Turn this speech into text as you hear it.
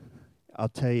I'll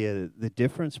tell you the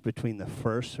difference between the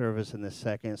first service and the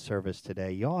second service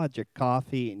today. Y'all had your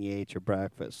coffee and you ate your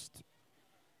breakfast.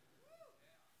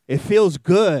 It feels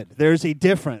good. There's a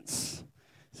difference.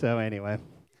 So anyway,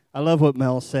 I love what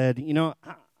Mel said. You know,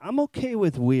 I'm okay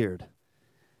with weird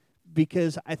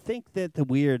because I think that the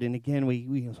weird, and again, we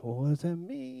go, well, what does that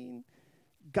mean?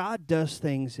 God does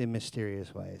things in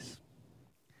mysterious ways.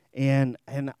 And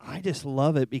I just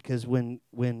love it because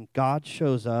when God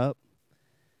shows up,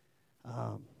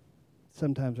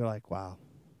 sometimes we're like, wow,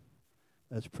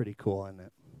 that's pretty cool, isn't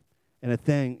it? And the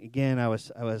thing, again, I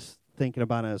was thinking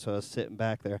about it as I was sitting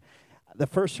back there. The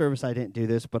first service I didn't do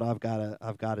this, but I've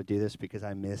got to do this because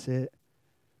I miss it.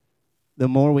 The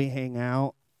more we hang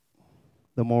out,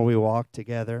 the more we walk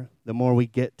together, the more we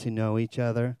get to know each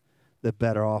other, the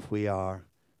better off we are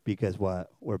because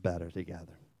what? We're better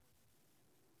together.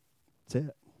 That's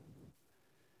it.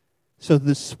 So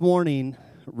this morning,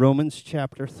 Romans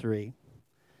chapter 3,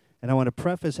 and I want to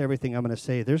preface everything I'm going to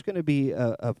say. There's going to be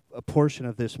a portion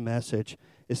of this message.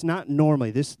 It's not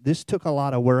normally. This took a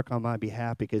lot of work on my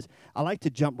behalf because I like to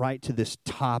jump right to this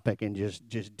topic and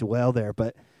just dwell there.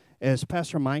 But as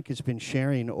Pastor Mike has been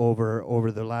sharing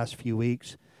over the last few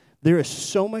weeks, there is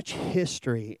so much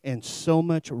history and so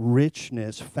much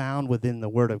richness found within the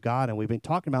Word of God. And we've been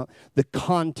talking about the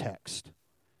context.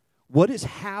 What is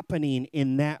happening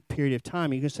in that period of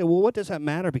time? You can say, well, what does that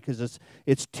matter? Because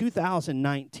it's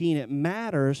 2019. It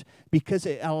matters because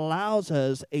it allows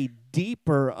us a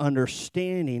deeper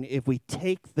understanding if we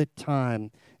take the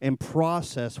time and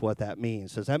process what that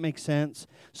means. Does that make sense?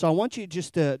 So I want you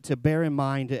just to bear in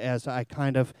mind as I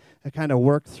kind of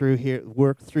work through it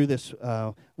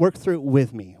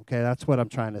with me. Okay, that's what I'm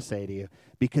trying to say to you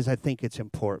because I think it's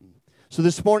important. So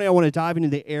this morning I want to dive into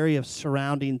the area of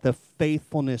surrounding the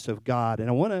faithfulness of God. And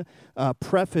I want to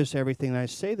preface everything that I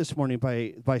say this morning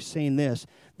by saying this.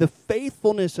 The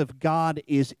faithfulness of God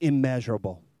is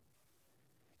immeasurable.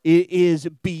 It is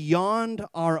beyond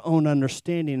our own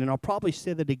understanding. And I'll probably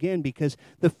say that again because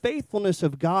the faithfulness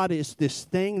of God is this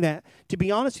thing that, to be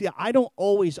honest with you, I don't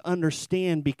always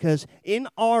understand because in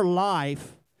our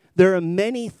life, there are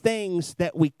many things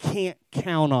that we can't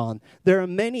count on. There are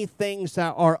many things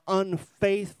that are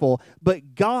unfaithful,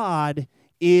 but God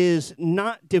is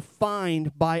not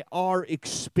defined by our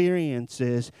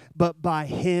experiences, but by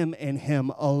Him and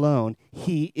Him alone.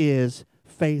 He is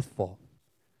faithful.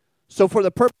 So for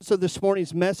the purpose of this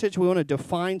morning's message, we want to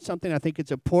define something. I think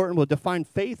it's important. We'll define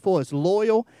faithful as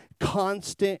loyal,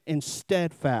 constant, and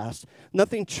steadfast.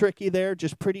 Nothing tricky there,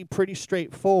 just pretty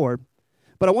straightforward.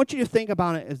 But I want you to think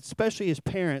about it, especially as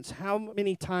parents. How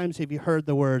many times have you heard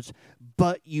the words,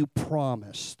 but you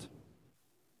promised?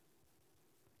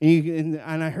 And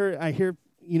I hear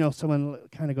someone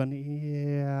kind of going,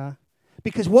 yeah.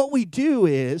 Because what we do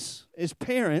is, as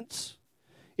parents,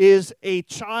 is a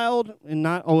child, and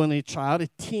not only a child, a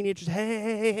teenager,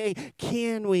 hey,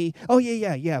 can we? Oh,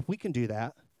 yeah, we can do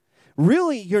that.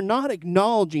 Really, you're not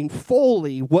acknowledging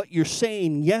fully what you're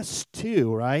saying yes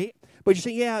to, right? But you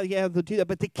say, yeah, they'll do that.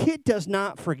 But the kid does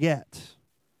not forget.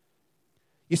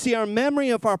 You see, our memory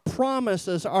of our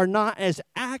promises are not as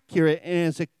accurate and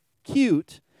as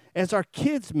acute as our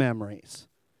kids' memories.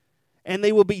 And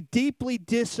they will be deeply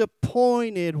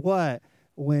disappointed, what?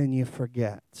 When you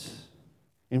forget.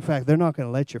 In fact, they're not going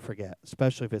to let you forget,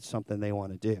 especially if it's something they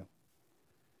want to do.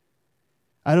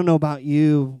 I don't know about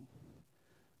you,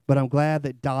 but I'm glad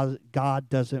that God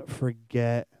doesn't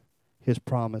forget His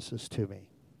promises to me.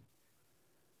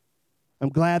 I'm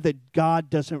glad that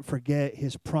God doesn't forget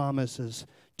His promises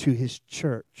to His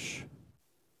church.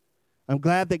 I'm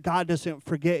glad that God doesn't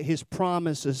forget His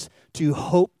promises to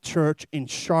Hope Church in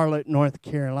Charlotte, North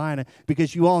Carolina,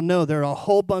 because you all know there are a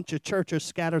whole bunch of churches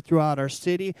scattered throughout our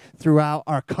city, throughout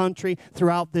our country,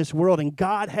 throughout this world, and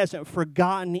God hasn't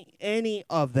forgotten any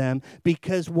of them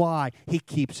because why? He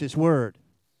keeps His word.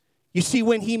 You see,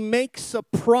 when He makes a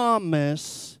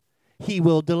promise, He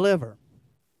will deliver.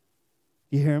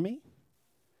 You hear me?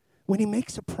 When He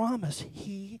makes a promise,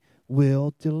 He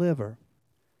will deliver.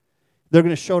 They're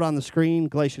going to show it on the screen,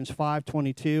 Galatians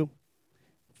 5:22.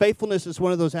 Faithfulness is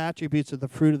one of those attributes of the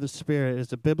fruit of the Spirit. It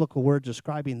is a biblical word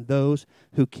describing those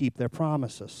who keep their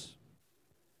promises.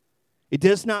 It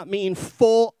does not mean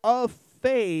full of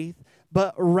faith,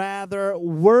 but rather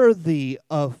worthy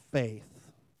of faith.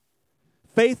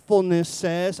 Faithfulness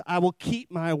says, I will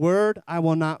keep my word. I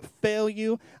will not fail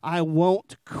you. I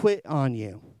won't quit on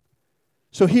you.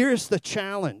 So here's the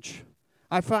challenge.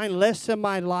 I find less in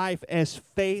my life as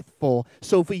faithful.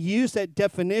 So if we use that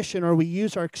definition or we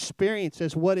use our experience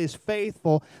as what is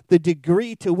faithful, the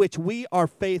degree to which we are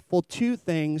faithful to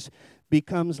things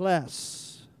becomes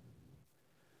less.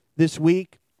 This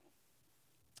week,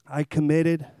 I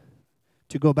committed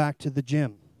to go back to the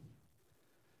gym.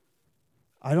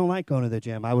 I don't like going to the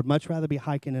gym. I would much rather be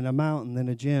hiking in a mountain than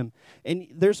a gym. And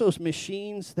there's those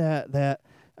machines that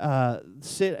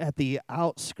sit at the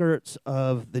outskirts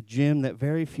of the gym that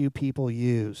very few people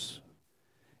use.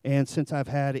 And since I've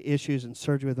had issues and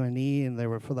surgery with my knee and they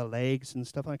were for the legs and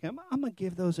stuff like that, I'm going to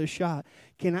give those a shot.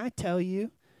 Can I tell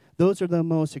you, those are the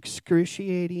most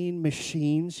excruciating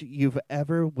machines you've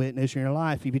ever witnessed in your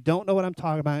life. If you don't know what I'm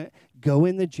talking about, go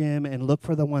in the gym and look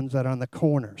for the ones that are on the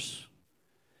corners.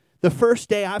 The first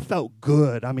day, I felt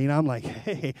good. I mean, I'm like,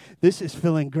 hey, this is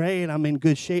feeling great. I'm in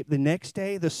good shape. The next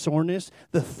day, the soreness.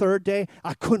 The third day,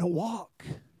 I couldn't walk.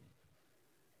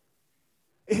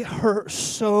 It hurt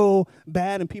so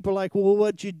bad. And people are like, well,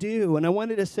 what'd you do? And I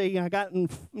wanted to say, I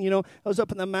was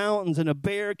up in the mountains and a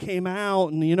bear came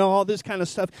out and, all this kind of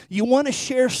stuff. You want to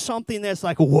share something that's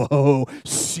like, whoa,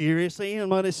 seriously?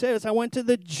 And what I said is I went to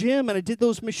the gym and I did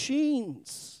those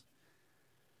machines.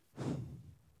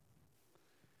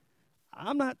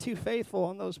 I'm not too faithful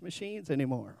on those machines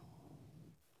anymore.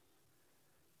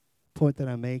 The point that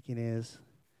I'm making is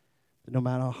that no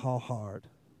matter how hard,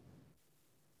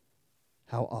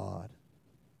 how odd,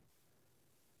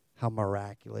 how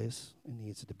miraculous it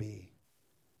needs to be,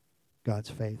 God's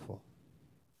faithful.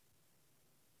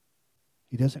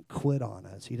 He doesn't quit on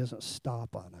us. He doesn't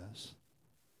stop on us.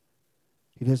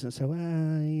 He doesn't say, well,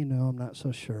 I'm not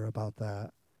so sure about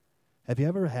that. Have you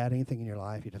ever had anything in your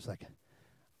life you're just like,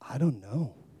 I don't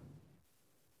know.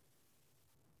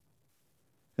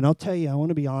 And I'll tell you, I want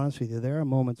to be honest with you, there are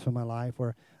moments in my life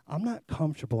where I'm not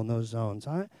comfortable in those zones.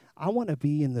 I want to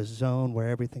be in the zone where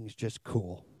everything's just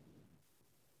cool.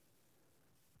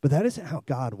 But that isn't how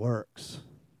God works.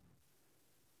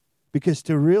 Because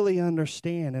to really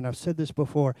understand, and I've said this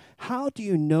before, how do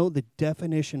you know the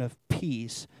definition of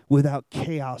peace without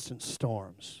chaos and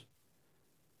storms?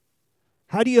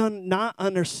 How do you not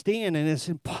understand, and it's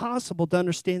impossible to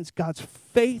understand God's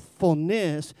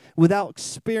faithfulness without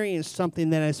experiencing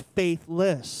something that is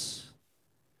faithless?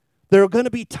 There are going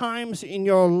to be times in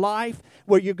your life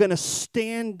where you're going to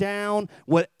stand down,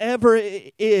 whatever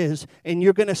it is, and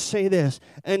you're going to say this,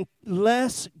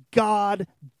 unless God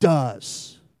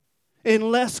does.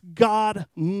 Unless God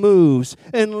moves,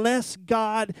 unless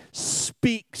God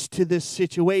speaks to this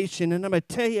situation. And I'm going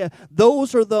to tell you,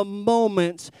 those are the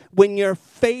moments when your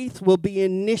faith will be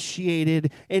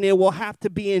initiated and it will have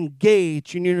to be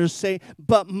engaged. And you're going to say,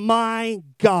 but my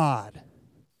God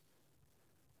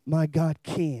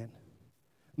can.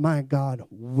 My God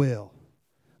will.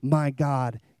 My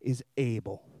God is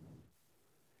able.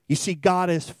 You see, God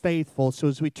is faithful. So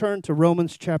as we turn to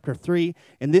Romans chapter 3,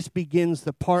 and this begins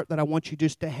the part that I want you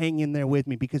just to hang in there with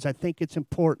me because I think it's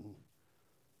important.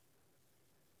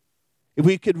 If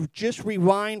we could just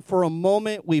rewind for a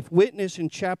moment, we've witnessed in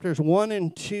chapters 1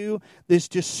 and 2 this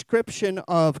description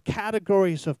of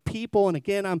categories of people. And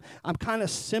again, I'm kind of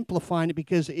simplifying it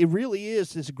because it really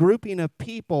is this grouping of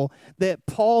people that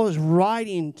Paul is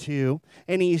writing to.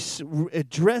 And he's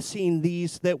addressing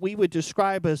these that we would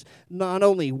describe as not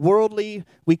only worldly,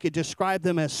 we could describe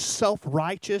them as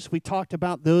self-righteous. We talked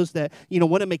about those that,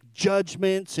 want to make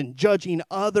judgments and judging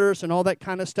others and all that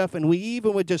kind of stuff. And we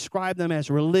even would describe them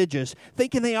as religious,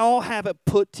 thinking they all have it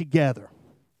put together.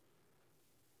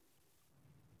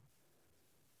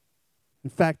 In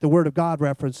fact, the Word of God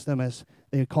referenced them as,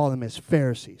 they call them as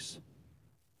Pharisees.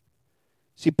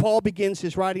 See, Paul begins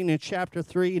his writing in chapter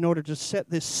 3 in order to set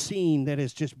this scene that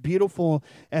is just beautiful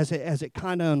as it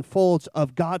kind of unfolds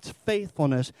of God's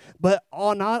faithfulness, but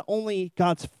not only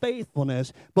God's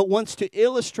faithfulness, but wants to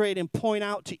illustrate and point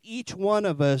out to each one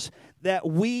of us that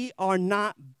we are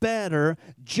not better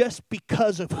just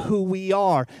because of who we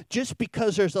are, just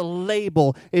because there's a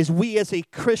label as we as a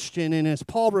Christian, and as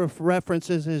Paul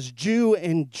references as Jew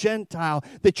and Gentile,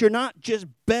 that you're not just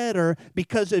better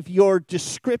because of your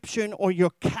description or your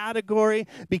category,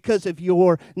 because of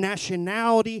your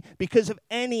nationality, because of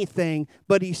anything,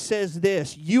 but he says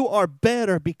this, you are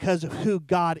better because of who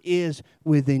God is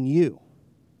within you.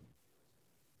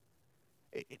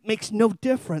 It makes no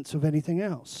difference of anything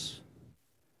else.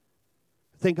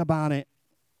 Think about it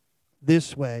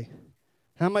this way.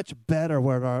 How much better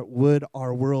would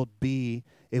our world be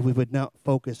if we would not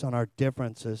focus on our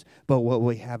differences, but what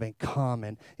we have in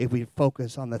common, if we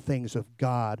focus on the things of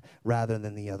God rather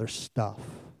than the other stuff?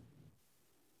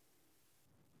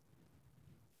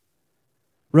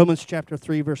 Romans chapter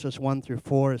 3, verses 1 through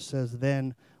 4, it says,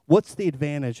 then, what's the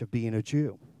advantage of being a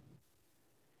Jew?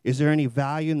 Is there any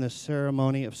value in the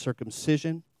ceremony of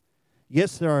circumcision?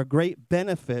 Yes, there are great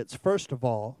benefits. First of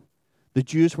all, the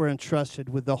Jews were entrusted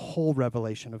with the whole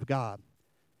revelation of God.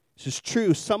 This is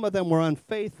true. Some of them were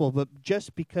unfaithful, but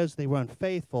just because they were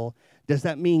unfaithful, does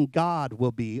that mean God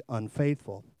will be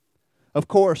unfaithful? Of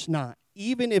course not.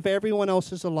 Even if everyone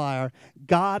else is a liar,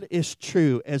 God is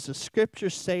true. As the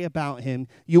scriptures say about him,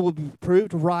 you will be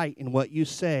proved right in what you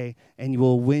say, and you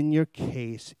will win your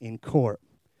case in court.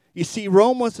 You see,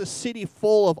 Rome was a city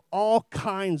full of all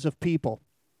kinds of people.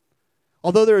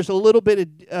 Although there is a little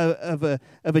bit of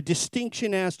a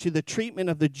distinction as to the treatment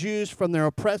of the Jews from their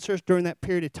oppressors during that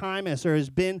period of time, as there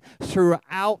has been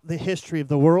throughout the history of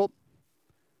the world,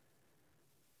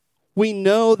 we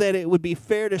know that it would be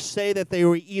fair to say that they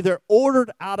were either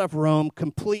ordered out of Rome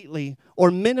completely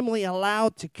or minimally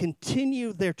allowed to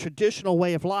continue their traditional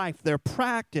way of life, their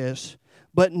practice,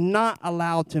 but not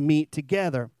allowed to meet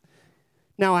together.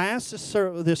 Now, I asked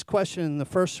this question in the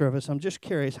first service. I'm just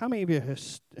curious, how many of you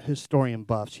are historian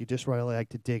buffs? You just really like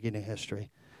to dig into history?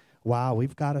 Wow,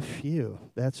 we've got a few.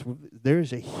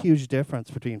 There's a huge difference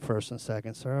between first and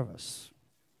second service.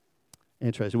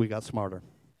 Interesting. We got smarter.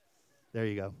 There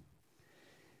you go.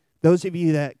 Those of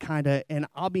you that kind of, and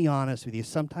I'll be honest with you,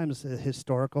 sometimes the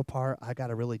historical part, I got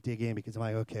to really dig in because I'm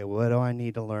like, okay, what do I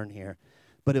need to learn here?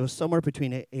 But it was somewhere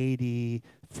between AD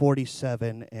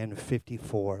 47 and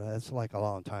 54. That's like a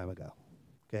long time ago,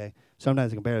 okay?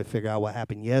 Sometimes I can barely figure out what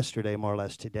happened yesterday, more or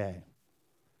less today.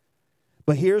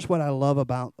 But here's what I love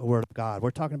about the Word of God. We're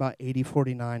talking about AD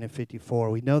 49 and 54.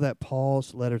 We know that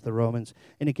Paul's letter to the Romans,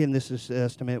 and again, this is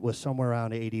estimate, was somewhere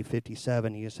around AD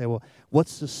 57. You say, well,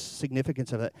 what's the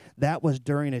significance of it? That was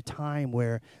during a time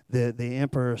where the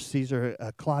Emperor Caesar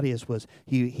Claudius was,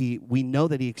 we know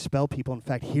that he expelled people. In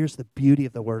fact, here's the beauty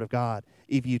of the Word of God.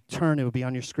 If you turn, it will be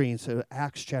on your screen. So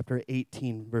Acts chapter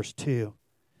 18, verse 2.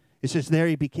 It says, there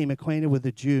he became acquainted with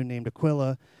a Jew named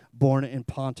Aquila, born in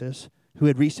Pontus, who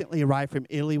had recently arrived from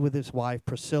Italy with his wife,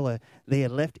 Priscilla. They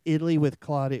had left Italy with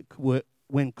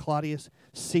when Claudius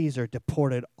Caesar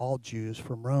deported all Jews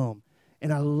from Rome.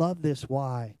 And I love this.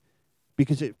 Why?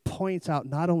 Because it points out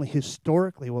not only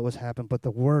historically what was happened, but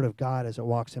the Word of God as it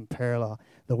walks in parallel.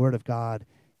 The Word of God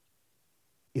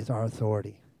is our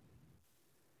authority.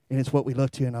 And it's what we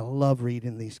look to, and I love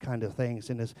reading these kind of things.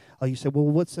 And you say, well,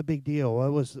 what's the big deal?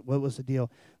 What was the deal?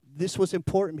 This was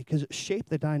important because it shaped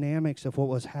the dynamics of what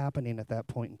was happening at that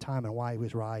point in time and why he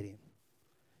was writing.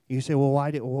 You say, well,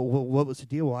 what was the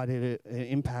deal? Why did it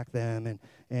impact them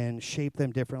and shape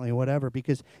them differently, whatever?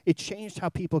 Because it changed how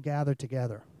people gathered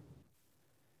together.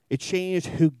 It changed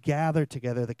who gathered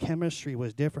together. The chemistry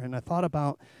was different. And I thought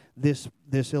about this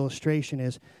illustration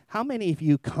is, how many of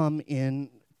you come in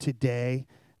today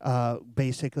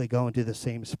basically going to the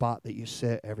same spot that you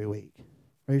sit every week?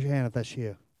 Raise your hand if that's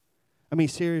you. I mean,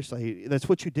 seriously, that's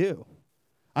what you do.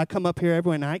 I come up here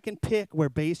everywhere, and I can pick where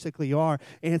basically you are.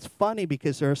 And it's funny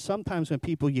because there are some times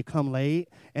when you come late,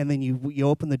 and then you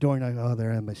open the door, and you're like, oh,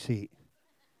 they're in my seat.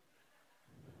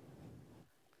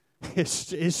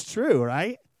 It's true,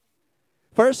 right?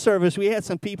 First service, we had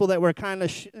some people that were kind of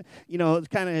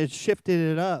shifted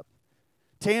it up.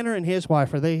 Tanner and his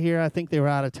wife, are they here? I think they were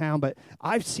out of town, but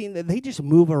I've seen that they just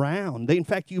move around. In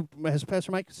fact, as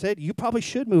Pastor Mike said, you probably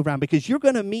should move around because you're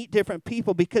going to meet different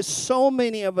people because so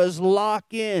many of us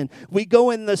lock in. We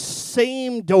go in the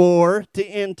same door to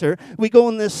enter. We go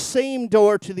in the same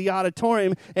door to the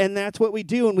auditorium, and that's what we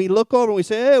do. And we look over and we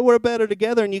say, hey, we're better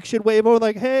together, and you should wave over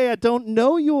like, hey, I don't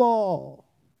know you all.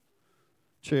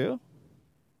 True?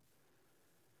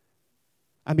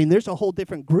 I mean, there's a whole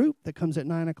different group that comes at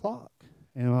 9 o'clock.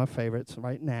 You know, my favorites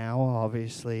right now,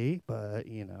 obviously, but,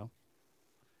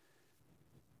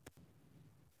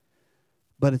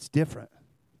 But it's different.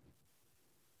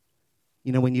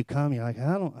 You know, when you come, you're like,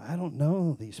 I don't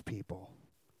know these people.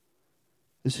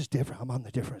 This is different. I'm on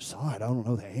the different side. I don't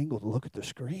know the angle to look at the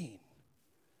screen.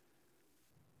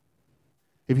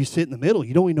 If you sit in the middle,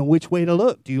 you don't even know which way to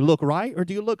look. Do you look right or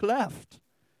do you look left?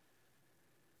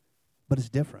 But it's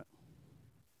different.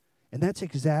 And that's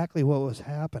exactly what was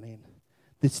happening.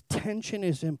 This tension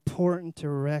is important to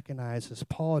recognize as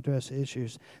Paul addressed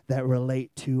issues that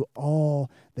relate to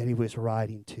all that he was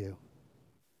writing to.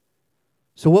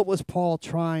 So what was Paul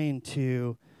trying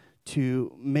to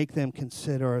make them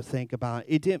consider or think about?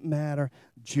 It didn't matter,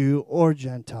 Jew or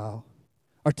Gentile.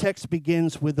 Our text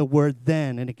begins with the word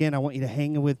then. And again, I want you to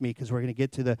hang with me because we're going to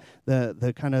get to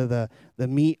the kind of the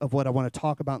meat of what I want to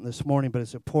talk about this morning, but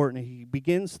it's important. He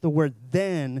begins the word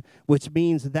then, which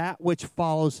means that which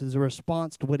follows is a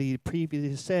response to what he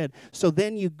previously said. So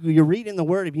then you're reading the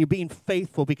word and you're being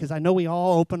faithful, because I know we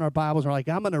all open our Bibles and we're like,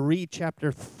 I'm going to read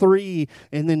chapter 3,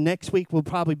 and then next week we'll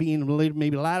probably be in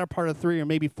maybe the latter part of 3 or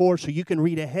maybe 4, so you can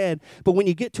read ahead. But when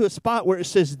you get to a spot where it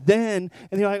says then,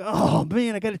 and you're like, oh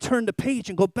man, I got to turn the page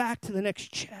and go back to the next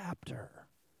chapter.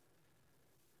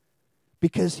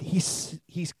 because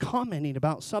he's commenting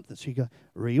about something. So you go,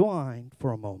 rewind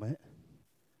for a moment.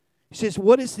 He says,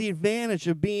 what is the advantage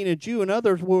of being a Jew? In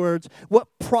other words, what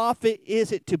profit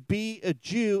is it to be a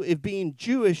Jew if being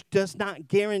Jewish does not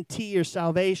guarantee your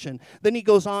salvation? Then he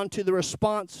goes on to the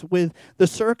response with the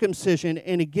circumcision.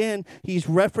 And again, he's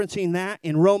referencing that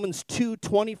in Romans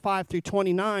 2:25 through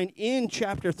 29. In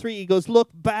chapter 3, he goes, look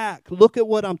back. Look at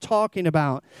what I'm talking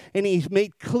about. And he's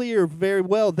made clear very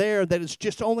well there that it's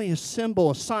just only a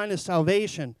symbol, a sign of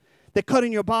salvation. That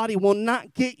cutting your body will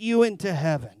not get you into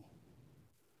heaven.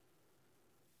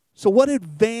 So what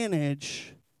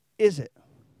advantage is it?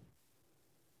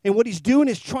 And what he's doing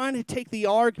is trying to take the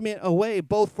argument away,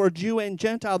 both for Jew and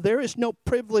Gentile. There is no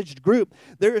privileged group.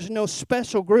 There is no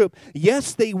special group.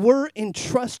 Yes, they were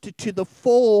entrusted to the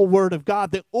full Word of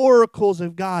God, the oracles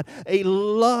of God, a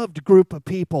loved group of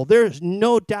people. There is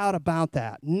no doubt about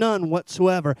that, none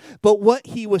whatsoever. But what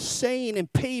he was saying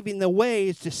and paving the way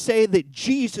is to say that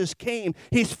Jesus came.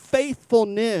 His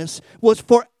faithfulness was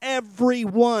for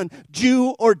everyone,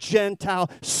 Jew or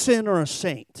Gentile, sinner or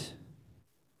saint.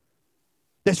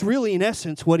 That's really, in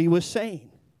essence, what he was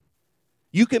saying.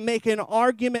 You can make an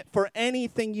argument for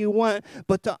anything you want,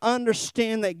 but to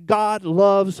understand that God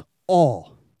loves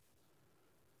all.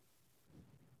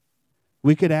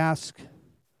 We could ask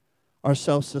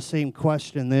ourselves the same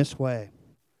question this way.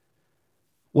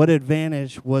 What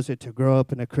advantage was it to grow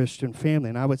up in a Christian family?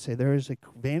 And I would say there is an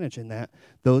advantage in that.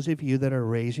 Those of you that are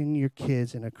raising your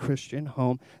kids in a Christian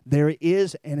home, there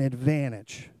is an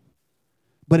advantage.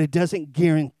 But it doesn't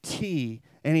guarantee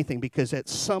anything, because at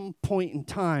some point in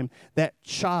time, that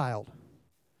child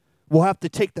will have to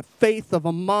take the faith of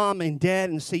a mom and dad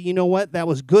and say, you know what, that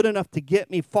was good enough to get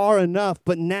me far enough,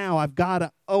 but now I've got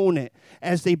to own it.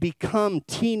 As they become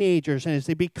teenagers and as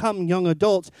they become young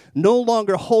adults, no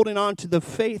longer holding on to the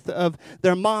faith of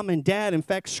their mom and dad. In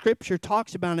fact, Scripture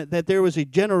talks about it, that there was a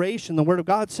generation, the Word of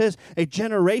God says, a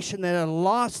generation that had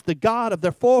lost the God of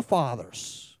their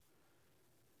forefathers.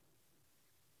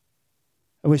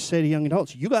 I always say to young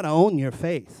adults, you got to own your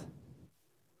faith.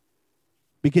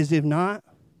 Because if not,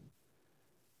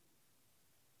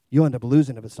 you'll end up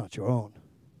losing if it's not your own.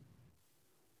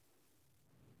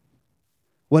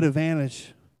 What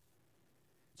advantage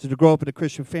is it to grow up in a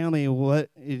Christian family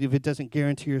if it doesn't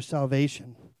guarantee your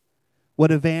salvation? What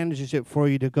advantage is it for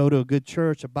you to go to a good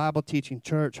church, a Bible-teaching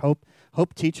church?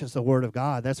 Hope teaches the Word of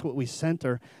God. That's what we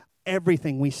center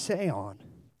everything we say on.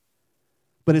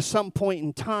 But at some point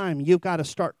in time, you've got to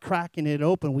start cracking it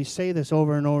open. We say this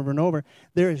over and over and over.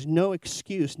 There is no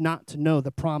excuse not to know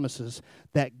the promises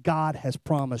that God has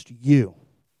promised you.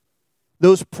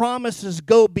 Those promises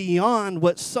go beyond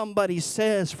what somebody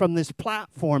says from this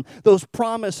platform. Those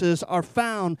promises are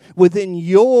found within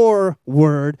your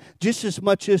word just as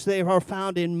much as they are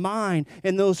found in mine.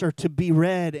 And those are to be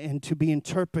read and to be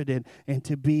interpreted and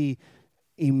to be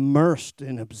immersed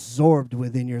and absorbed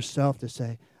within yourself to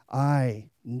say, I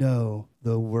know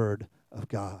the Word of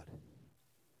God.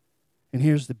 And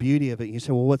here's the beauty of it. You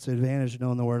say, well, what's the advantage of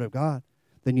knowing the Word of God?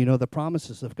 Then you know the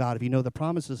promises of God. If you know the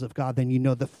promises of God, then you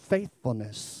know the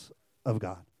faithfulness of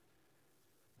God.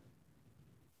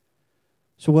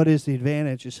 So what is the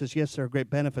advantage? It says, yes, there are great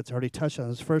benefits. I already touched on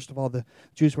this. First of all, the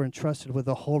Jews were entrusted with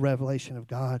the whole revelation of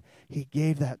God. He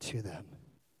gave that to them.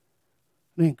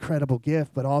 An incredible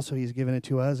gift, but also he's given it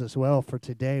to us as well for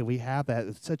today. We have that.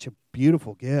 It's such a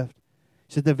beautiful gift.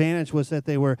 He said the advantage was that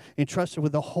they were entrusted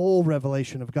with the whole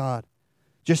revelation of God.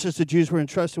 Just as the Jews were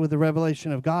entrusted with the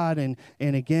revelation of God, and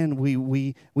again,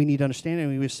 we need to understand it.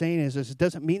 And he was saying is it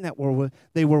doesn't mean that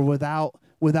they were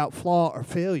without flaw or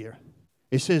failure.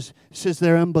 It says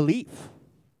their unbelief.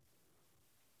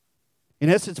 In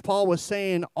essence, Paul was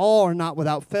saying all are not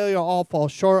without failure, all fall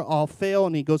short, all fail.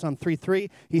 And he goes on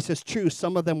 3:3. He says, true,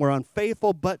 some of them were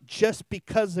unfaithful, but just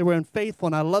because they were unfaithful,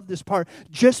 and I love this part,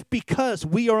 just because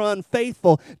we are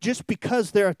unfaithful, just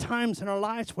because there are times in our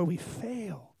lives where we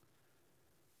fail.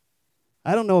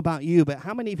 I don't know about you, but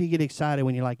how many of you get excited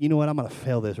when you're like, you know what, I'm going to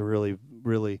fail this really,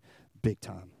 really big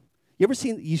time? You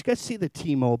guys see the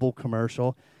T-Mobile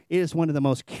commercial? It is one of the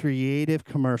most creative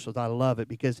commercials. I love it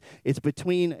because it's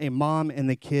between a mom and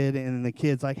the kid, and the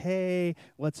kid's like, hey,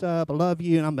 what's up? I love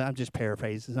you. And I'm just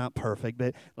paraphrasing. It's not perfect,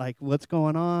 but like, what's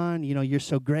going on? You know, you're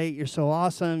so great. You're so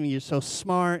awesome. You're so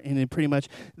smart. And then pretty much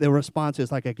the response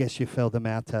is like, I guess you failed the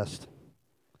math test.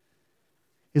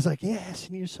 It's like, yes,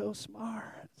 and you're so smart.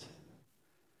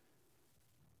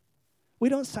 We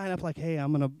don't sign up like, hey,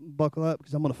 I'm going to buckle up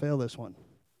because I'm going to fail this one.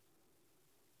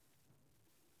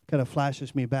 Kind of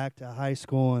flashes me back to high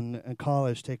school and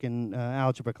college taking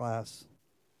algebra class.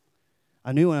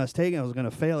 I knew when I was taking it I was going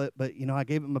to fail it, but, I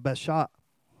gave it my best shot.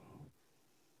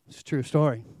 It's a true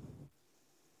story.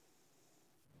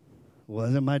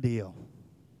 Wasn't my deal.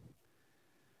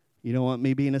 You don't want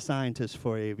me being a scientist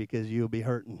for you because you'll be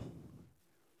hurting.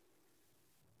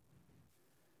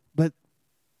 But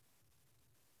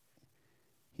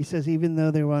he says, even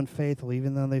though they were unfaithful,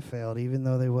 even though they failed, even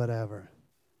though they whatever,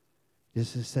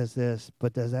 Jesus says this,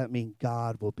 but does that mean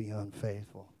God will be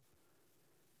unfaithful?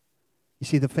 You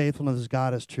see, the faithfulness of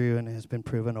God is true and has been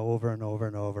proven over and over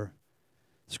and over.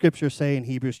 Scriptures say in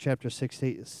Hebrews chapter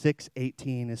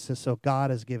 6:18, it says, so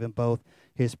God has given both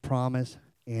his promise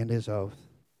and his oath.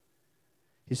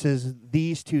 He says,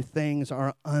 these two things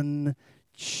are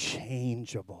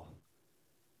unchangeable.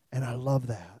 And I love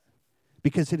that.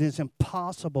 Because it is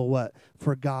impossible,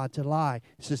 for God to lie.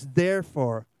 It says,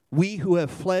 therefore, we who have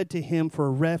fled to him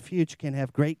for refuge can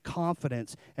have great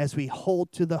confidence as we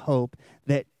hold to the hope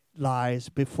that lies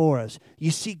before us.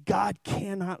 You see, God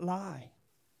cannot lie.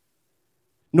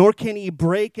 Nor can he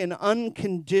break an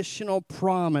unconditional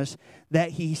promise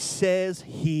that he says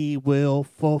he will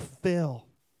fulfill.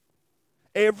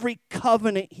 Every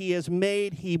covenant he has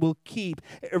made, he will keep.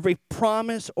 Every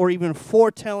promise or even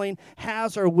foretelling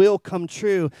has or will come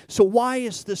true. So why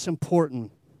is this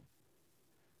important?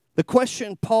 The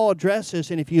question Paul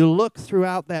addresses, and if you look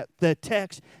throughout the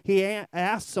text, he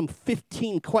asks some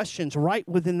 15 questions right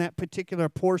within that particular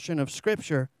portion of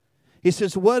Scripture. He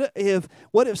says, what if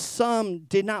some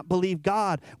did not believe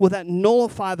God? Will that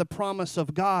nullify the promise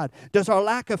of God? Does our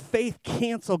lack of faith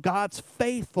cancel God's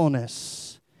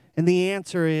faithfulness? And the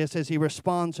answer is, as he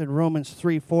responds in Romans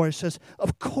 3:4, he says,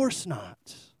 of course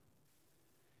not.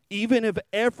 Even if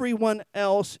everyone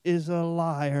else is a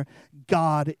liar,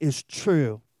 God is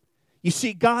true. You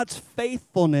see, God's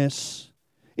faithfulness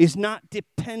is not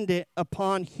dependent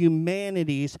upon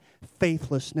humanity's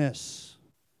faithlessness.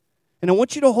 And I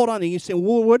want you to hold on to you say,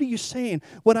 well, what are you saying?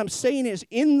 What I'm saying is,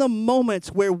 in the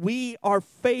moments where we are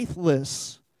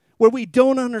faithless, where we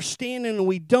don't understand and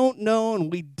we don't know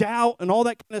and we doubt and all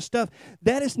that kind of stuff,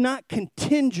 that is not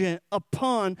contingent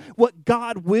upon what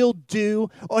God will do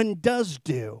and does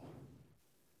do.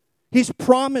 His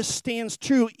promise stands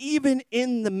true even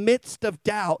in the midst of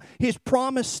doubt. His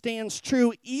promise stands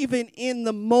true even in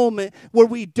the moment where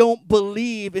we don't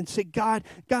believe and say, God,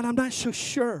 I'm not so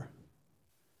sure.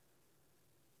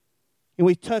 And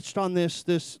we touched on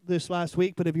this last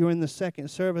week, but if you were in the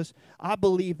second service, I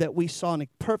believe that we saw a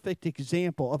perfect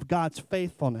example of God's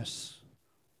faithfulness.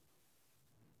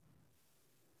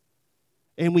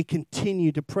 And we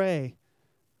continue to pray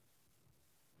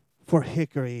for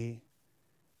Hickory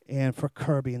and for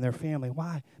Kirby and their family.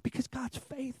 Why? Because God's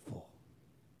faithful.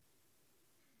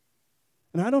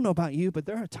 And I don't know about you, but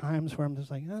there are times where I'm just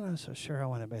like, I'm not so sure I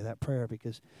want to obey that prayer,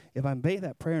 because if I obey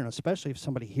that prayer, and especially if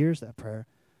somebody hears that prayer,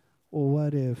 well,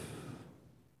 what if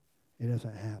it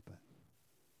doesn't happen?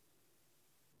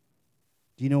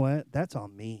 Do you know what? That's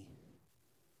on me.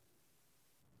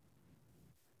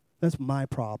 That's my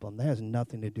problem. That has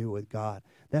nothing to do with God.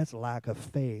 That's lack of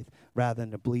faith rather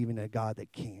than believing in a God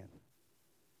that can.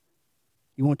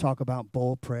 You want to talk about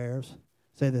bold prayers?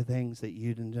 Say the things that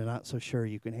you're not so sure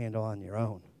you can handle on your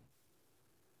own.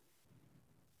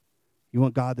 You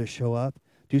want God to show up?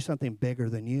 Do something bigger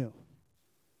than you.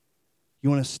 You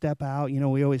want to step out? You know,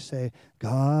 we always say,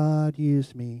 God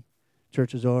used me.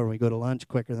 Church is over. We go to lunch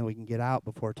quicker than we can get out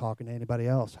before talking to anybody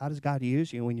else. How does God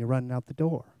use you when you're running out the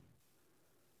door?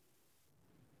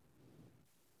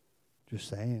 Just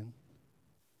saying.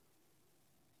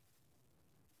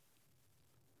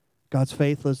 God's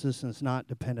faithlessness is not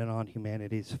dependent on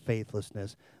humanity's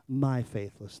faithlessness. My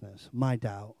faithlessness, my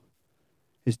doubt,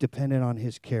 is dependent on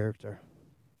his character.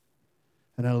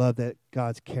 And I love that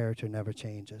God's character never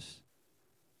changes.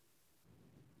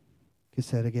 He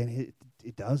said again,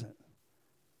 it doesn't.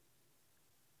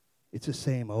 It's the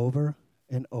same over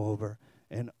and over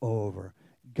and over.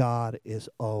 God is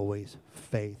always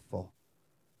faithful.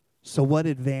 So what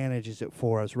advantage is it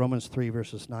for us? Romans 3,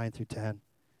 verses 9 through 10.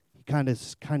 He kind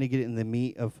of get in the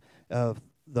meat of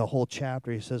the whole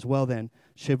chapter. He says, well then,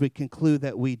 should we conclude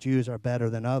that we Jews are better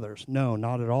than others? No,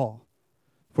 not at all.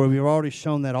 For we've already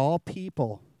shown that all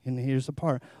people, and here's the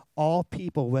part, all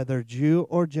people, whether Jew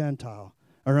or Gentile,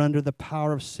 are under the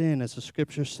power of sin, as the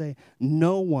scriptures say.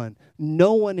 No one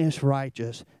is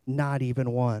righteous, not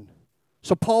even one.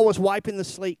 So Paul was wiping the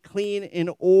slate clean in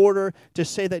order to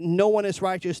say that no one is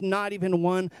righteous, not even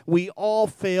one. We all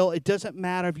fail. It doesn't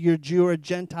matter if you're a Jew or a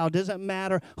Gentile. It doesn't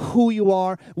matter who you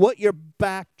are, what your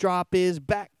backdrop is,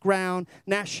 background,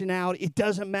 nationality. It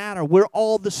doesn't matter. We're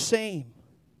all the same.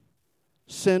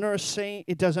 Sinner or saint,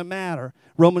 it doesn't matter.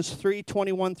 Romans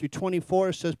 3:21 through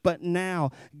 24 says, but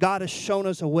now God has shown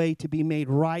us a way to be made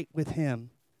right with him.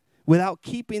 without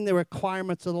keeping the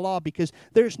requirements of the law, because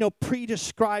there's no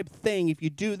pre-described thing. If you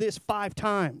do this 5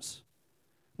 times,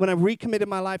 when I recommitted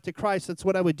my life to Christ, that's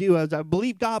what I would do. I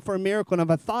believe God for a miracle,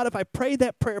 and if I prayed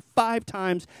that prayer 5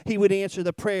 times, he would answer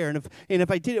the prayer. And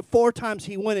if I did it 4 times,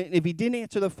 he wouldn't. And if he didn't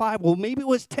answer the 5, well, maybe it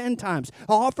was 10 times.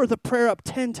 I'll offer the prayer up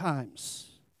 10 times.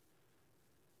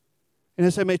 And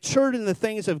as I matured in the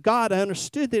things of God, I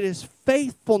understood that his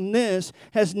faithfulness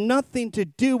has nothing to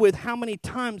do with how many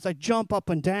times I jump up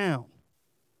and down.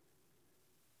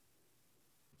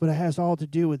 But it has all to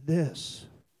do with this.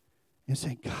 And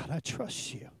saying, God, I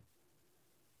trust you.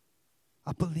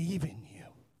 I believe in you.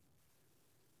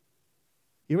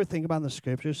 You ever think about the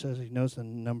scripture says he knows the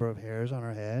number of hairs on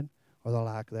our head or the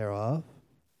lack thereof?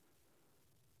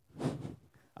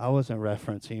 I wasn't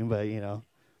referencing, but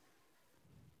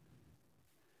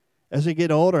as I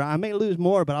get older, I may lose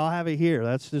more, but I'll have it here.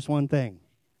 That's just one thing.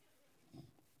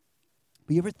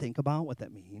 But you ever think about what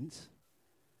that means?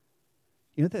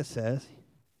 You know what that says?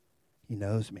 He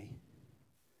knows me.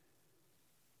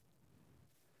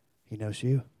 He knows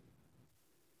you.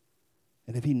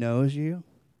 And if he knows you,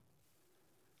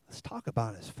 let's talk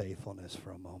about his faithfulness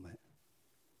for a moment.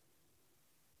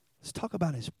 Let's talk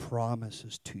about his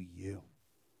promises to you.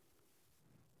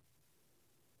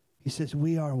 He says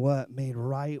we are what? Made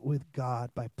right with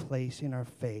God by placing our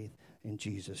faith in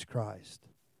Jesus Christ.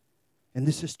 And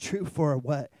this is true for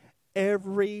what?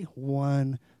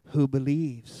 Everyone who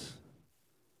believes.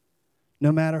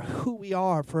 No matter who we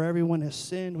are, for everyone has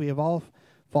sinned. We have all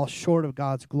fall short of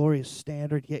God's glorious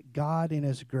standard, yet God in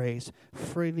his grace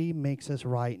freely makes us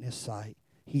right in his sight.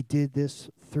 He did this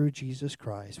through Jesus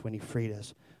Christ when he freed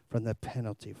us from the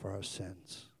penalty for our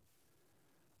sins.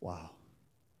 Wow.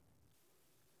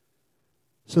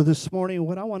 So this morning,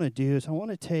 what I want to do is I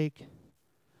want to take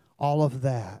all of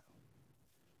that,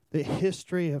 the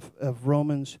history of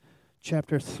Romans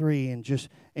chapter 3,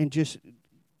 and just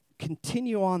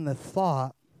continue on the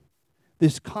thought,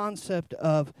 this concept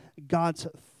of God's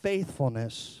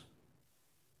faithfulness,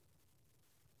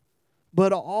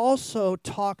 but also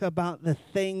talk about the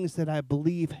things that I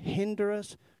believe hinder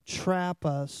us, trap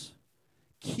us,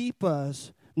 keep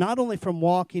us, not only from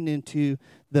walking into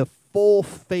the full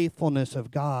faithfulness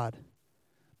of God,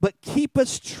 but keep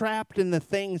us trapped in the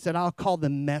things that I'll call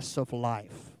the mess of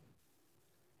life.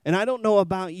 And I don't know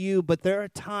about you, but there are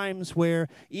times where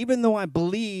even though I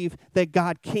believe that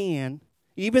God can,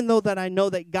 even though that I know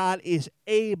that God is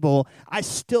able, I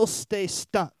still stay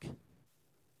stuck.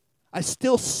 I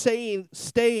still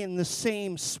stay in the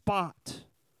same spot.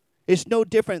 It's no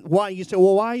different. Why? You say,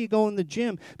 well, why are you going to the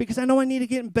gym? Because I know I need to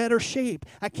get in better shape.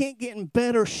 I can't get in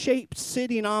better shape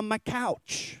sitting on my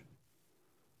couch.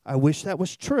 I wish that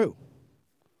was true.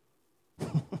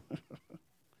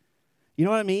 You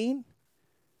know what I mean?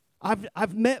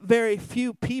 I've met very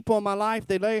few people in my life.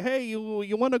 They like, hey,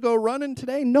 you want to go running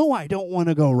today? No, I don't want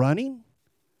to go running.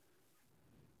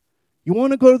 You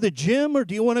want to go to the gym or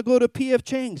do you want to go to P.F.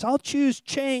 Chang's? I'll choose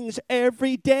Chang's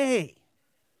every day.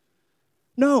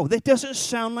 No, that doesn't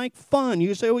sound like fun.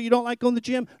 You say, well, you don't like going to the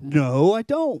gym? No, I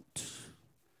don't.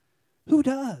 Who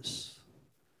does?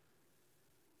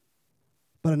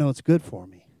 But I know it's good for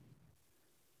me.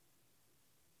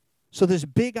 So this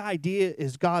big idea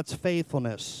is God's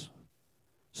faithfulness.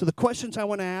 So the questions I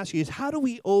want to ask you is, how do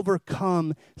we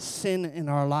overcome sin in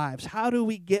our lives? How do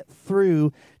we get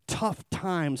through tough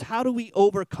times? How do we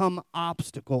overcome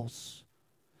obstacles?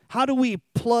 How do we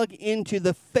plug into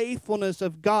the faithfulness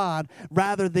of God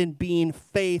rather than being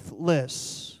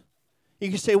faithless? You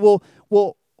can say, well,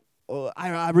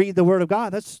 I read the Word of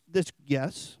God. That's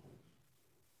yes.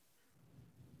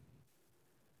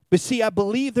 But see, I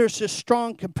believe there's a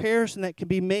strong comparison that can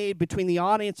be made between the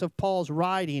audience of Paul's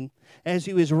writing as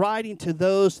he was writing to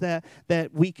those that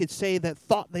we could say that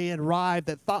thought they had arrived,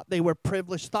 that thought they were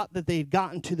privileged, thought that they had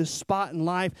gotten to the spot in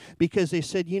life because they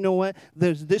said, you know what,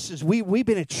 we've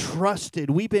been entrusted,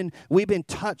 we've been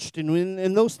touched,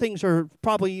 and those things are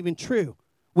probably even true.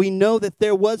 We know that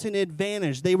there was an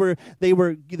advantage. They were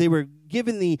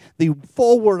given the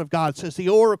full word of God, says the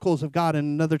oracles of God in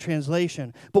another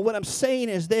translation. But what I'm saying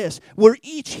is this: we're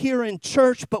each here in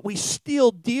church, but we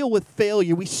still deal with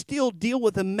failure. We still deal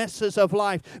with the messes of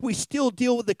life. We still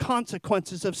deal with the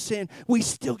consequences of sin. We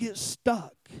still get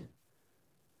stuck.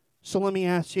 So let me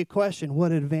ask you a question: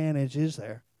 what advantage is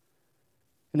there?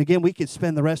 And again, we could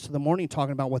spend the rest of the morning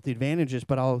talking about what the advantage is,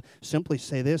 but I'll simply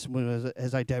say this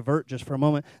as I divert just for a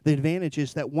moment. The advantage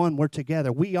is that, one, we're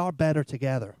together. We are better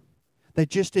together. That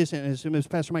just isn't, as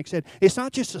Pastor Mike said, it's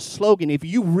not just a slogan. If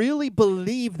you really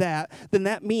believe that, then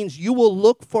that means you will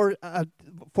look for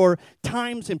for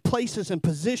times and places and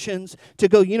positions to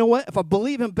go, you know what? If I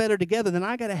believe in better together, then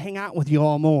I got to hang out with you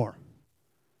all more.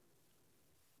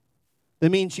 That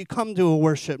means you come to a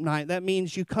worship night. That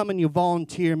means you come and you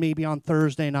volunteer maybe on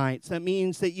Thursday nights. That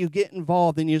means that you get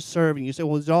involved and you serve. And you say,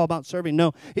 well, it's all about serving.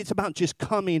 No, it's about just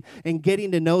coming and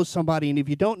getting to know somebody. And if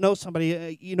you don't know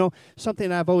somebody,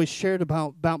 something I've always shared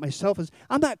about myself is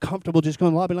I'm not comfortable just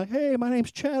going to the lobby like, hey, my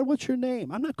name's Chad. What's your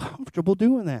name? I'm not comfortable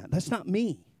doing that. That's not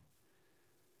me.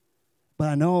 But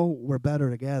I know we're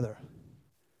better together.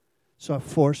 So I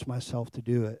force myself to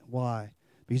do it. Why?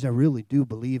 Because I really do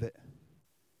believe it.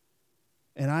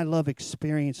 And I love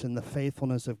experiencing the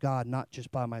faithfulness of God, not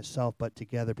just by myself, but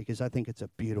together, because I think it's a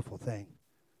beautiful thing.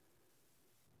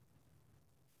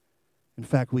 In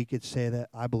fact, we could say that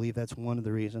I believe that's one of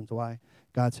the reasons why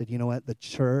God said, you know what, the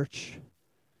church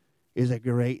is a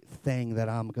great thing that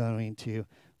I'm going to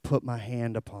put my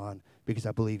hand upon, because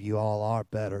I believe you all are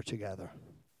better together.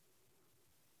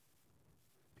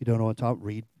 If you don't know what to talk,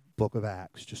 read Book of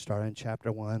Acts. Just start in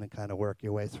chapter 1 and kind of work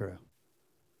your way through.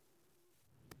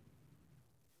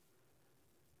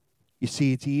 You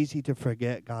see, it's easy to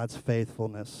forget God's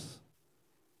faithfulness.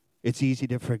 It's easy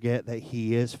to forget that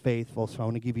He is faithful. So I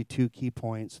want to give you 2 key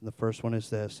points. And the first one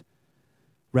is this.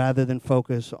 Rather than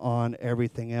focus on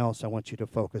everything else, I want you to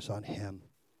focus on Him.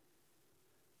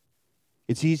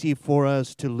 It's easy for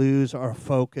us to lose our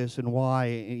focus. And why?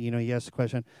 You ask the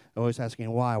question, always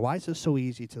asking why. Why is it so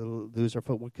easy to lose our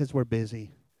focus? Because we're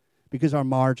busy. Because our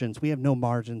margins. We have no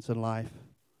margins in life.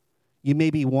 You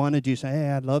maybe want to do something, hey,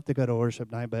 I'd love to go to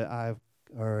worship night, but I've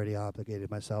already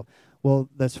obligated myself. Well,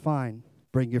 that's fine.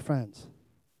 Bring your friends.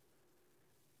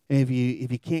 And if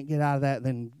you can't get out of that,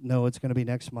 then no, it's going to be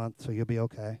next month, so you'll be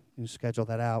okay. You schedule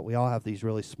that out. We all have these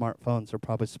really smart phones. They're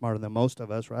probably smarter than most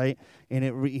of us, right?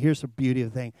 And here's the beauty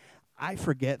of the thing. I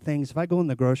forget things. If I go in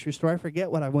the grocery store, I forget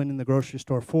what I went in the grocery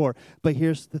store for. But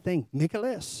here's the thing. Make a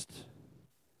list.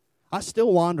 I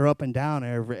still wander up and down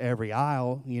every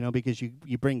aisle, because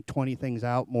you bring 20 things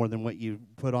out more than what you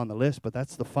put on the list, but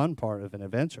that's the fun part of an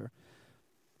adventure.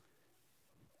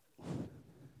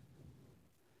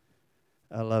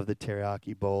 I love the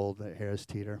teriyaki bowl at Harris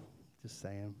Teeter, just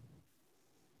saying.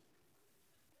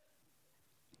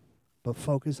 But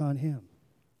focus on Him.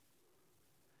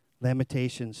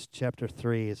 Lamentations chapter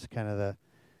 3 is kind of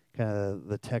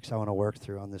the text I want to work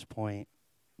through on this point.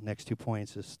 Next 2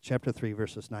 points is chapter 3,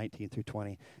 verses 19 through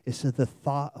 20. It says, the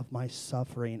thought of my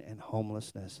suffering and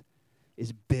homelessness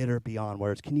is bitter beyond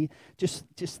words. Can you just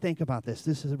think about this?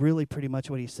 This is really pretty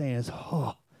much what he's saying is,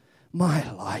 oh, my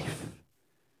life.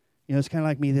 It's kind of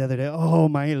like me the other day. Oh,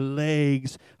 my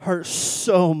legs hurt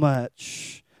so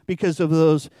much because of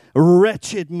those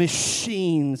wretched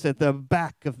machines at the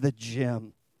back of the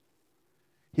gym.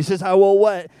 He says, I will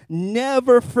what?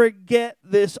 Never forget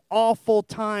this awful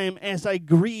time as I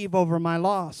grieve over my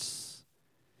loss.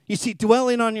 You see,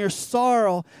 dwelling on your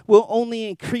sorrow will only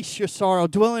increase your sorrow.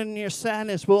 Dwelling on your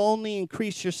sadness will only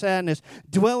increase your sadness.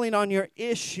 Dwelling on your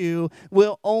issue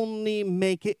will only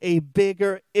make it a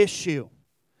bigger issue.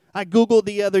 I Googled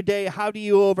the other day, how do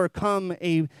you overcome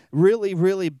a really,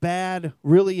 really bad,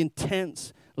 really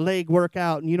intense leg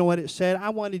workout? And you know what it said? I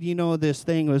wanted this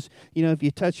thing was, if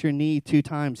you touch your knee 2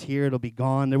 times here, it'll be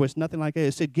gone. There was nothing like it.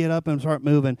 It said, get up and start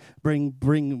moving. Bring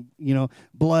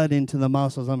blood into the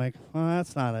muscles. I'm like, well,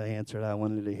 that's not an answer that I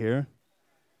wanted to hear.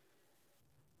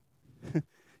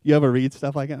 You ever read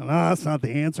stuff like that? No, that's not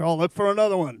the answer. I'll look for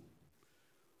another one.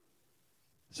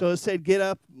 So it said, get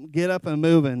up and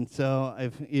moving. So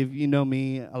if you know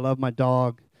me, I love my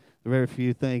dog. There are very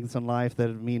few things in life that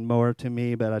mean more to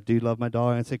me, but I do love my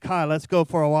dog. And I say, Kyle, let's go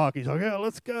for a walk. He's like, yeah,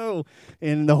 let's go.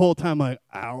 And the whole time I'm like,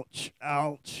 ouch,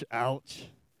 ouch, ouch.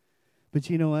 But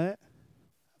you know what?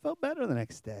 I felt better the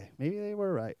next day. Maybe they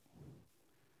were right.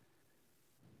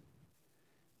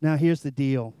 Now here's the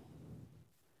deal.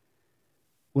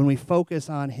 When we focus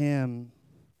on Him,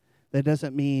 that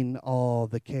doesn't mean all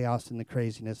the chaos and the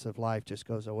craziness of life just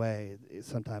goes away. It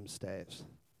sometimes stays.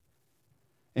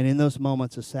 And in those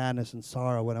moments of sadness and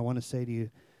sorrow, what I want to say to you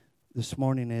this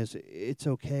morning is it's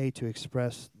okay to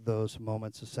express those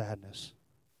moments of sadness,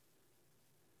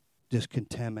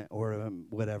 discontentment, or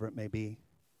whatever it may be.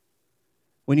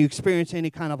 When you experience any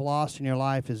kind of loss in your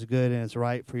life, it's good and it's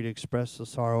right for you to express the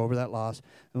sorrow over that loss.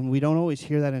 And we don't always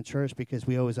hear that in church because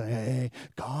we always say, hey,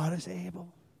 God is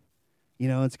able.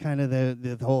 It's kind of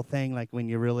the whole thing, like when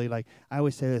you're really like, I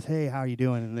always say this, hey, how are you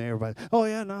doing? And everybody, oh,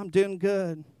 yeah, no, I'm doing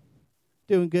good.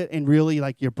 Doing good. And really,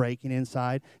 like, you're breaking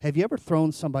inside. Have you ever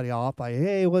thrown somebody off by,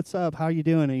 hey, what's up? How are you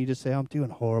doing? And you just say, I'm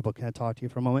doing horrible. Can I talk to you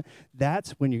for a moment?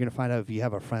 That's when you're going to find out if you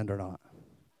have a friend or not.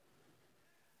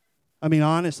 I mean,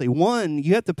 honestly, one,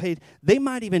 you have to pay. They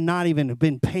might even not even have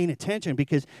been paying attention,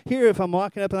 because here, if I'm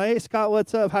walking up and hey, Scott,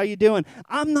 what's up? How you doing?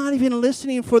 I'm not even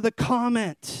listening for the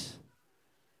comment.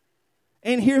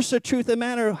 And here's the truth of the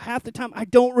matter. Half the time, I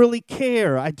don't really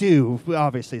care. I do,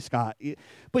 obviously, Scott.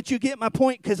 But you get my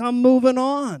point, because I'm moving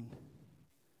on.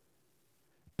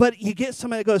 But you get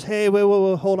somebody that goes, hey,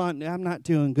 whoa, hold on. I'm not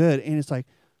doing good. And it's like,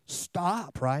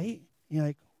 stop, right? You're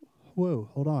like, whoa,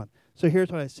 hold on. So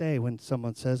here's what I say when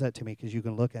someone says that to me, because you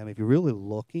can look at me. If you're really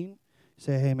looking,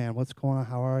 say, hey, man, what's going on?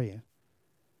 How are you?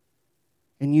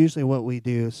 And usually what we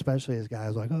do, especially as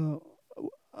guys, like, oh,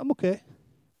 I'm okay.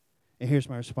 And here's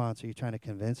my response. Are you trying to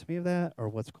convince me of that, or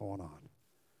what's going on?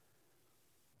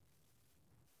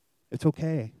 It's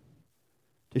okay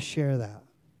to share that.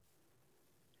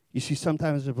 You see,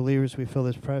 sometimes as believers, we feel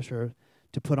this pressure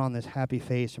to put on this happy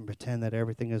face and pretend that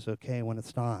everything is okay when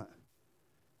it's not.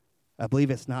 I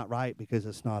believe it's not right because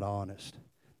it's not honest.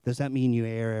 Does that mean you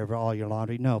air over all your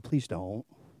laundry? No, please don't.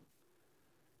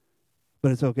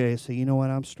 But it's okay to say, you know what,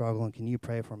 I'm struggling. Can you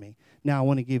pray for me? Now, I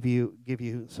want to give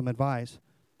you some advice.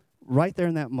 Right there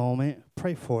in that moment,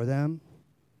 pray for them.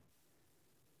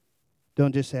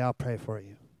 Don't just say, I'll pray for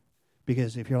you.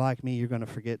 Because if you're like me, you're going to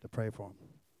forget to pray for them.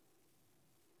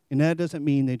 And that doesn't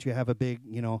mean that you have a big,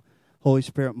 Holy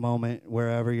Spirit moment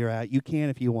wherever you're at. You can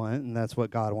if you want, and that's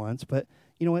what God wants. But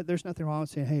you know what? There's nothing wrong with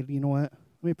saying, hey, you know what?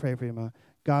 Let me pray for you, Mom.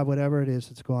 God, whatever it is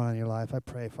that's going on in your life, I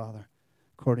pray, Father,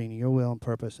 according to your will and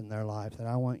purpose in their life, that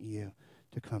I want you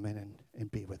to come in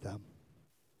and be with them.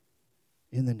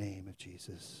 In the name of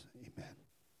Jesus, amen.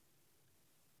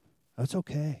 That's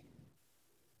okay.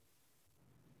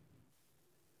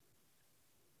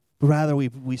 But rather,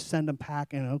 we send them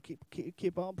packing.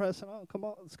 Keep on pressing on. Come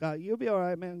on, Scott. You'll be all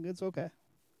right, man. It's okay.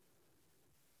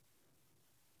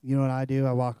 You know what I do?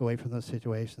 I walk away from those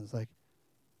situations like,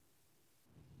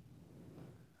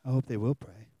 I hope they will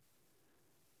pray.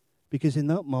 Because in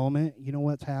that moment, you know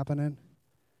what's happening?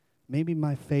 Maybe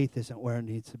my faith isn't where it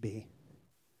needs to be.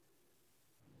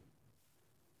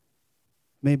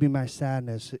 Maybe my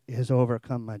sadness has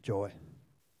overcome my joy.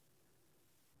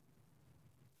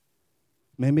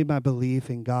 Maybe my belief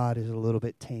in God is a little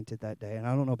bit tainted that day. And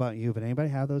I don't know about you, but anybody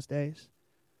have those days?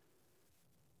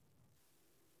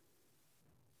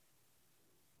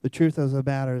 The truth of the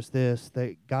matter is this,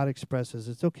 that God expresses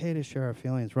it's okay to share our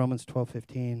feelings. Romans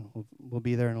 12:15, we'll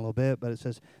be there in a little bit, but it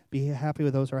says, be happy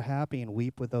with those who are happy and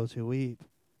weep with those who weep.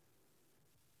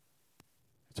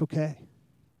 It's okay.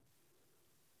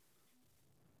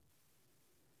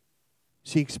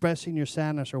 See, expressing your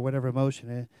sadness or whatever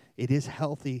emotion, it is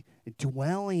healthy.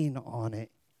 Dwelling on it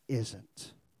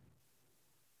isn't.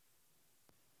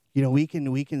 We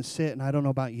can sit, and I don't know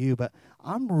about you, but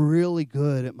I'm really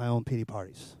good at my own pity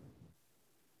parties.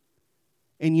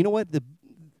 And you know what?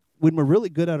 When we're really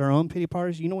good at our own pity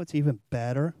parties, you know what's even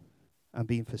better? I'm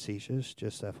being facetious,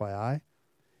 just FYI,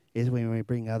 is when we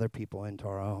bring other people into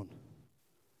our own.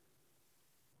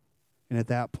 And at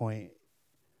that point,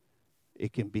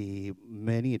 it can be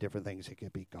many different things. It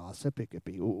could be gossip. It could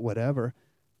be whatever.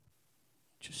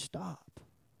 Just stop.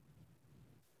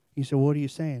 You say, what are you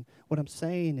saying? What I'm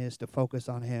saying is to focus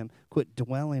on him. Quit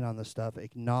dwelling on the stuff.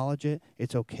 Acknowledge it.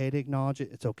 It's okay to acknowledge it.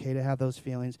 It's okay to have those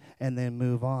feelings and then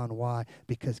move on. Why?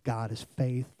 Because God is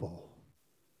faithful.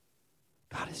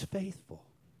 God is faithful.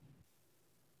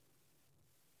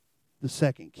 The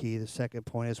second key, the second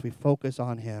point is we focus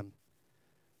on him.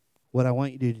 What I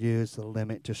want you to do is to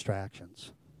limit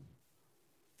distractions.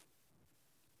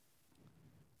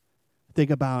 Think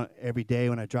about every day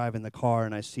when I drive in the car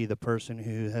and I see the person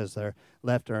who has their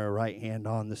left or right hand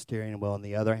on the steering wheel and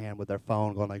the other hand with their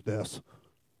phone going like this.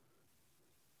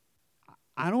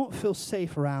 I don't feel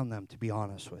safe around them, to be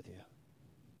honest with you.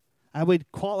 I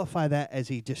would qualify that as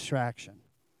a distraction.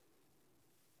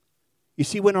 You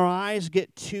see, when our eyes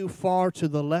get too far to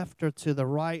the left or to the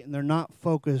right and they're not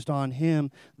focused on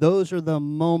him, those are the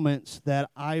moments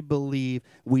that I believe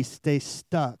we stay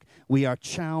stuck. We are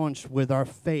challenged with our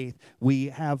faith. We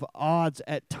have odds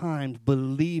at times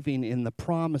believing in the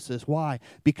promises. Why?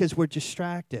 Because we're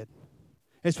distracted.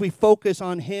 As we focus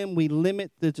on him, we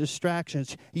limit the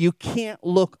distractions. You can't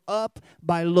look up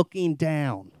by looking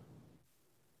down.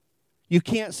 You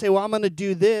can't say, well, I'm going to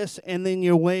do this, and then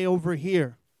you're way over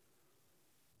here.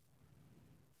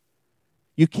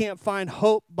 You can't find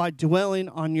hope by dwelling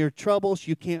on your troubles.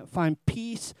 You can't find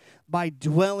peace by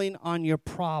dwelling on your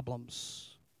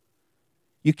problems.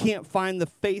 You can't find the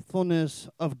faithfulness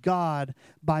of God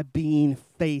by being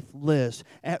faithless.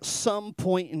 At some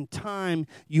point in time,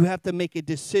 you have to make a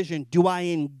decision. Do I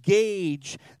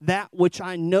engage that which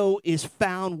I know is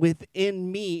found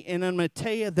within me? And I'm going to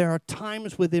tell you, there are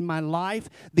times within my life,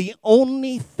 the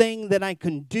only thing that I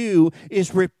can do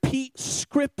is repeat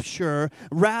Scripture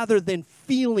rather than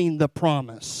feeling the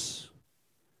promise.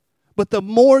 But the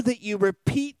more that you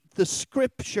repeat the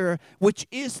Scripture, which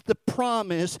is the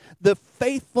promise, the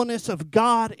faithfulness of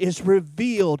God is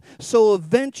revealed. So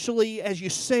eventually, as you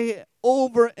say it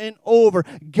over and over,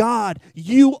 God,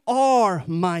 you are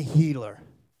my healer.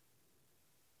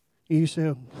 You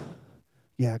say,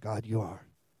 yeah, God, you are.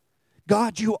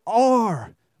 God, you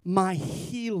are my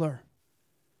healer.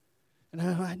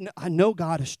 And I know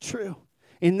God is true.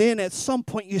 And then at some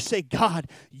point you say, God,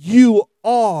 you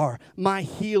are my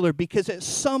healer. Because at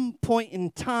some point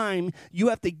in time, you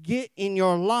have to get in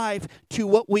your life to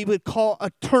what we would call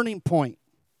a turning point.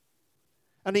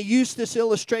 And I used this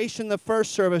illustration in the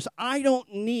first service. I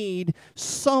don't need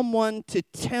someone to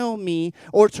tell me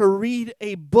or to read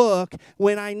a book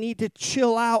when I need to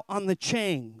chill out on the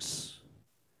chains.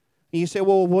 And you say,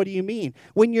 well, what do you mean?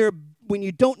 When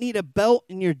you don't need a belt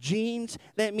in your jeans,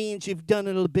 that means you've done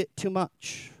it a little bit too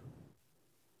much.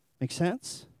 Make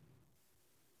sense?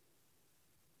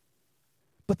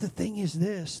 But the thing is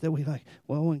this, that we like,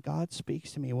 well, when God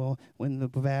speaks to me, well, when the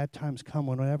bad times come,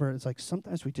 whatever, it's like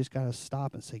sometimes we just got to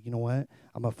stop and say, you know what?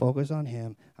 I'm going to focus on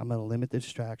Him. I'm going to limit the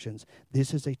distractions.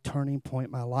 This is a turning point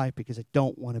in my life because I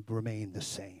don't want to remain the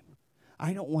same.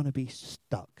 I don't want to be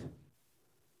stuck.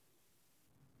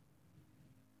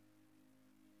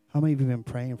 How many of you have been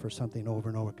praying for something over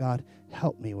and over? God,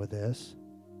 help me with this.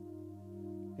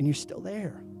 And you're still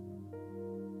there.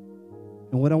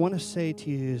 And what I want to say to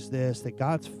you is this, that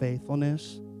God's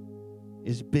faithfulness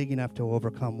is big enough to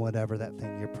overcome whatever that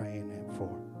thing you're praying Him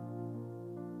for.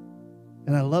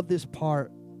 And I love this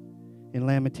part in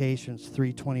Lamentations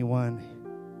 3:21.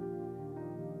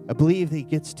 I believe that he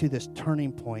gets to this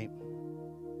turning point,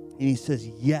 and he says,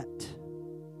 yet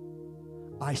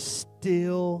I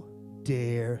still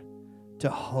dare to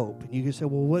hope. And you can say,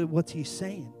 well, what's he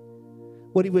saying?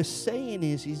 What he was saying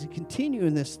is, he's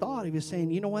continuing this thought. He was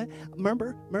saying, you know what?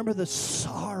 Remember the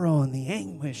sorrow and the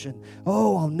anguish, and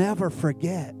I'll never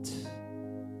forget.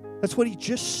 That's what he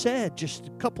just said, just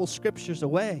a couple scriptures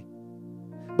away.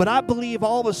 But I believe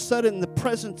all of a sudden the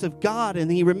presence of God,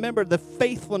 and he remembered the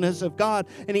faithfulness of God,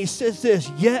 and he says this,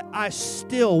 yet I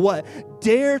still, what?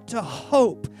 Dare to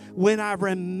hope when I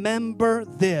remember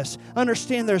this.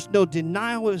 Understand there's no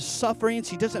denial of his sufferings.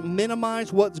 He doesn't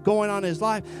minimize what's going on in his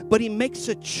life, but he makes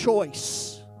a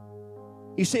choice.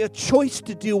 You say a choice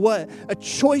to do what? A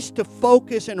choice to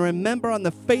focus and remember on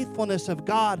the faithfulness of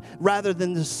God rather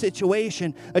than the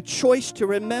situation. A choice to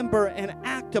remember and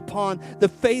act upon the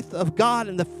faith of God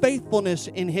and the faithfulness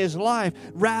in his life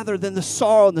rather than the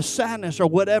sorrow and the sadness or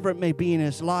whatever it may be in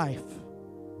his life.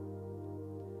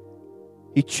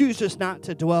 He chooses not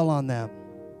to dwell on them.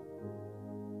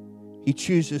 He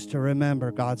chooses to remember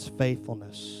God's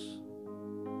faithfulness.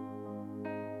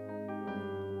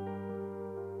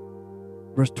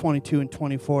 Verse 22 and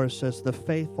 24 says, the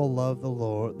faithful love of the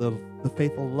Lord, the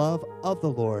faithful love of the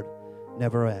Lord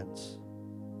never ends.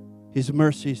 His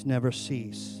mercies never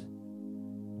cease.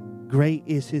 Great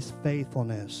is his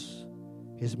faithfulness.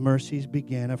 His mercies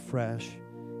begin afresh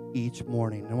each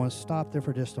morning. I want to stop there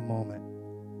for just a moment.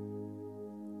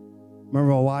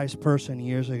 Remember a wise person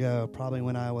years ago, probably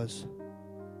when I was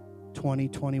 20,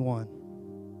 21,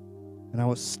 and I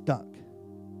was stuck.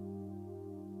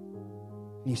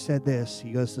 He said this,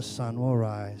 he goes, the sun will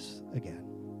rise again.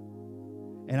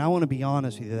 And I want to be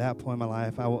honest with you, at that point in my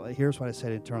life, here's what I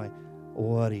said internally,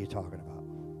 what are you talking about?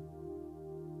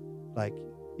 Like,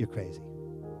 you're crazy.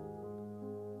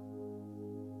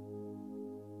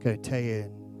 Can I tell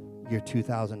you, in year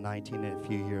 2019 and a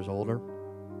few years older,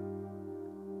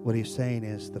 what he's saying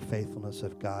is the faithfulness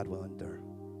of God will endure.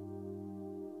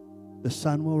 The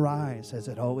sun will rise as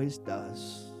it always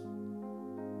does.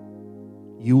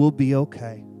 You will be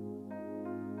okay.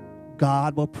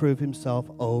 God will prove himself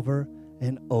over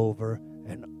and over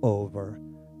and over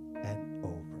and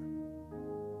over.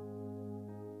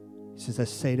 He says, I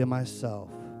say to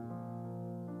myself,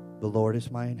 the Lord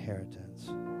is my inheritance.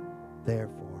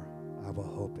 Therefore, I will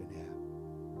hope in him.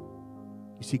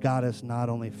 You see, God is not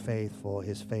only faithful,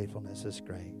 his faithfulness is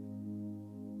great.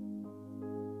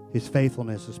 His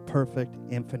faithfulness is perfect,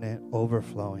 infinite,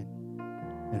 overflowing,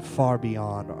 and far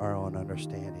beyond our own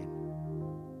understanding.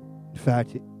 In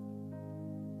fact,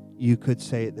 you could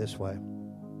say it this way.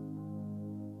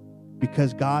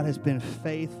 Because God has been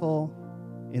faithful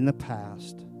in the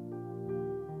past,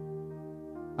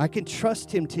 I can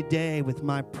trust him today with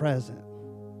my present.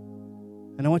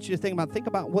 And I want you to think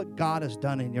about what God has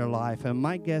done in your life. And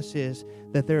my guess is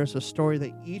that there is a story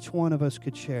that each one of us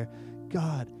could share.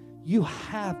 God, you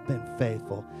have been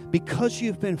faithful. Because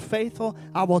you've been faithful,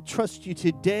 I will trust you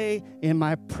today in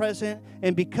my present.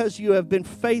 And because you have been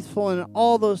faithful in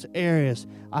all those areas,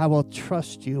 I will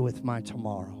trust you with my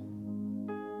tomorrow.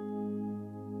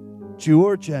 Jew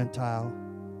or Gentile,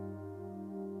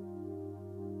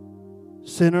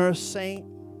 sinner or saint,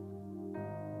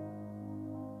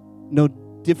 no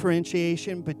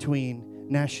differentiation between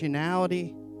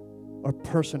nationality or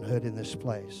personhood in this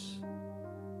place.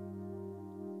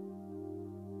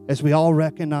 As we all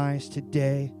recognize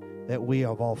today that we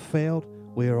have all failed,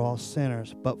 we are all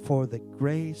sinners, but for the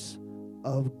grace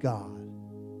of God.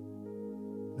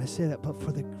 And I say that, but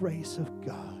for the grace of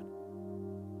God,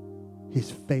 his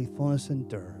faithfulness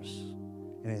endures,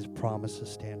 and his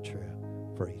promises stand true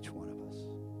for each one.